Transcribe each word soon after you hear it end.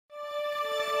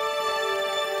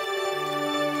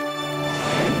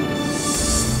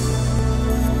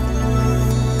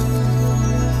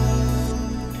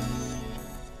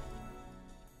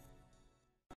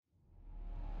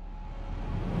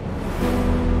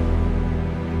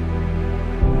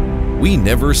we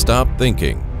never stop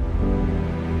thinking,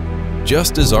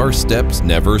 just as our steps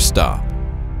never stop.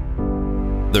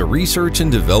 The research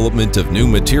and development of new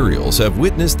materials have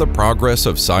witnessed the progress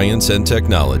of science and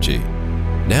technology.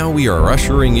 Now we are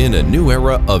ushering in a new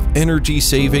era of energy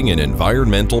saving and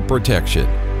environmental protection.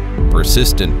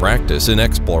 Persistent practice and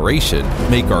exploration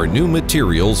make our new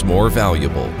materials more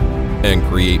valuable and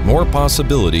create more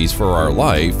possibilities for our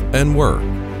life and work.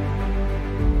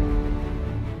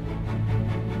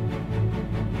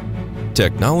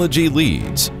 Technology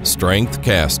leads strength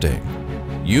casting.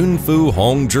 Yunfu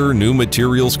Hongzhi New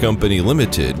Materials Company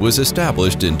Limited was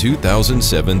established in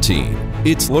 2017.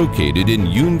 It's located in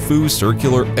Yunfu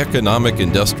Circular Economic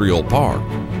Industrial Park,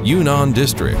 Yunnan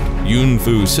District,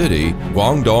 Yunfu City,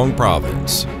 Guangdong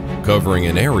Province, covering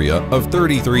an area of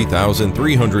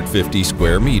 33,350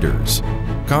 square meters,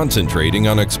 concentrating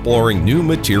on exploring new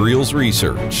materials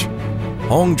research.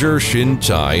 Hongzhi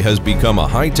Xinchai has become a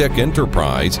high-tech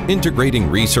enterprise integrating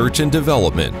research and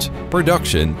development,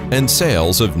 production, and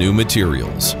sales of new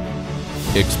materials.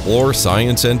 Explore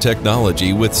science and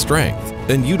technology with strength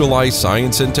and utilize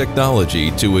science and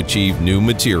technology to achieve new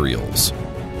materials.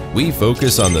 We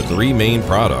focus on the three main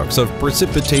products of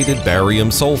precipitated barium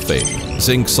sulfate,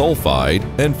 zinc sulfide,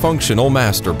 and functional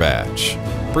Masterbatch.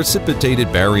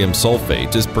 Precipitated barium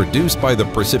sulfate is produced by the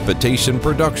precipitation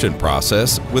production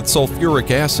process with sulfuric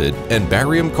acid and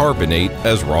barium carbonate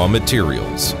as raw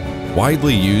materials.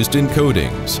 Widely used in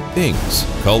coatings, inks,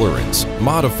 colorants,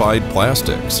 modified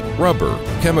plastics, rubber,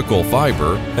 chemical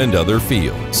fiber, and other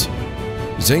fields.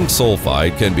 Zinc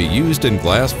sulfide can be used in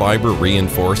glass fiber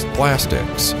reinforced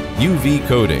plastics, UV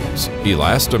coatings,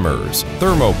 elastomers,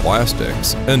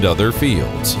 thermoplastics, and other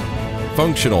fields.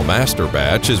 Functional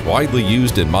Masterbatch is widely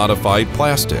used in modified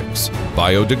plastics,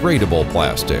 biodegradable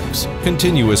plastics,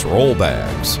 continuous roll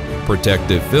bags,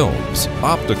 protective films,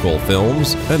 optical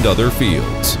films, and other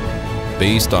fields.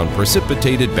 Based on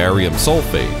precipitated barium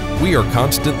sulfate, we are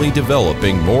constantly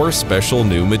developing more special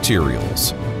new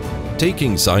materials.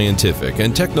 Taking scientific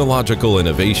and technological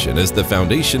innovation as the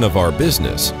foundation of our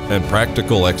business and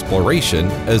practical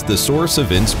exploration as the source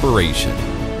of inspiration.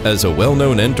 As a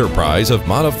well-known enterprise of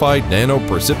modified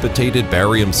nano-precipitated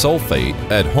barium sulfate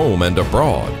at home and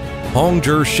abroad,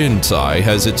 Hongzhi Xinchai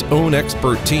has its own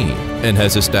expert team and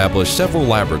has established several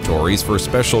laboratories for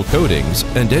special coatings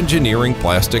and engineering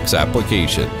plastics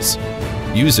applications.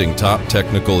 Using top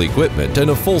technical equipment and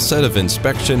a full set of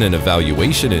inspection and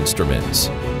evaluation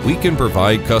instruments, we can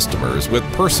provide customers with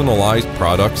personalized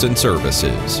products and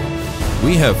services.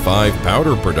 We have 5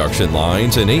 powder production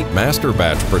lines and 8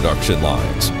 Masterbatch production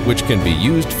lines, which can be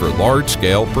used for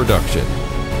large-scale production.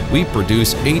 We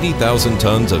produce 80,000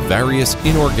 tons of various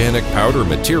inorganic powder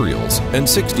materials and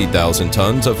 60,000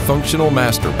 tons of functional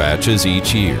Masterbatches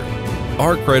each year.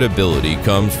 Our credibility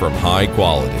comes from high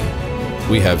quality.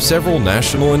 We have several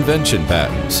national invention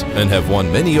patents and have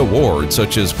won many awards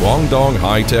such as Guangdong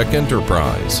High-Tech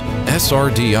Enterprise,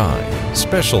 SRDI,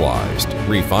 Specialized,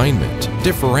 Refinement,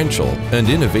 Differential, and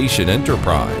Innovation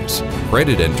Enterprise,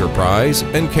 Credit Enterprise,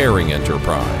 and Caring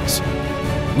Enterprise.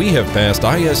 We have passed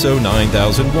ISO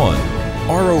 9001,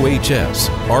 ROHS,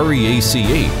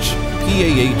 REACH,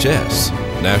 PAHS,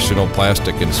 National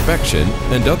Plastic Inspection,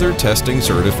 and other testing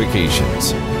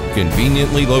certifications,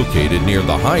 conveniently located near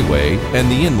the highway and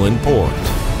the inland port.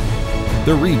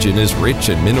 The region is rich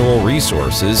in mineral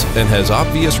resources and has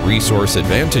obvious resource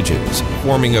advantages,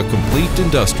 forming a complete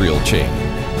industrial chain.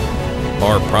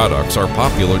 Our products are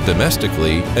popular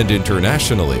domestically and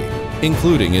internationally,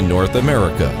 including in North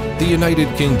America, the United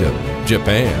Kingdom,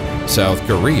 Japan, South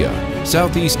Korea,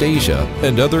 Southeast Asia,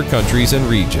 and other countries and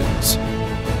regions.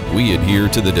 We adhere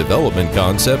to the development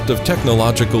concept of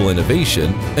technological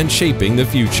innovation and shaping the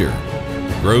future.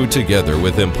 Grow together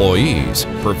with employees,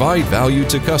 provide value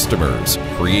to customers,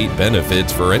 create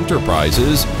benefits for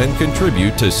enterprises, and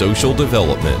contribute to social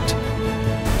development.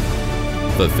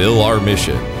 Fulfill our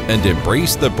mission and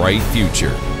embrace the bright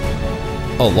future.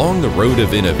 Along the road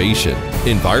of innovation,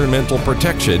 environmental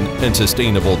protection, and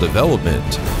sustainable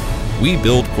development, we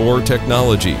build core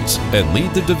technologies and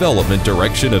lead the development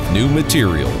direction of new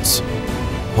materials.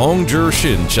 Hongzhi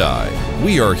Xinchai,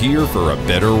 we are here for a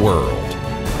better world.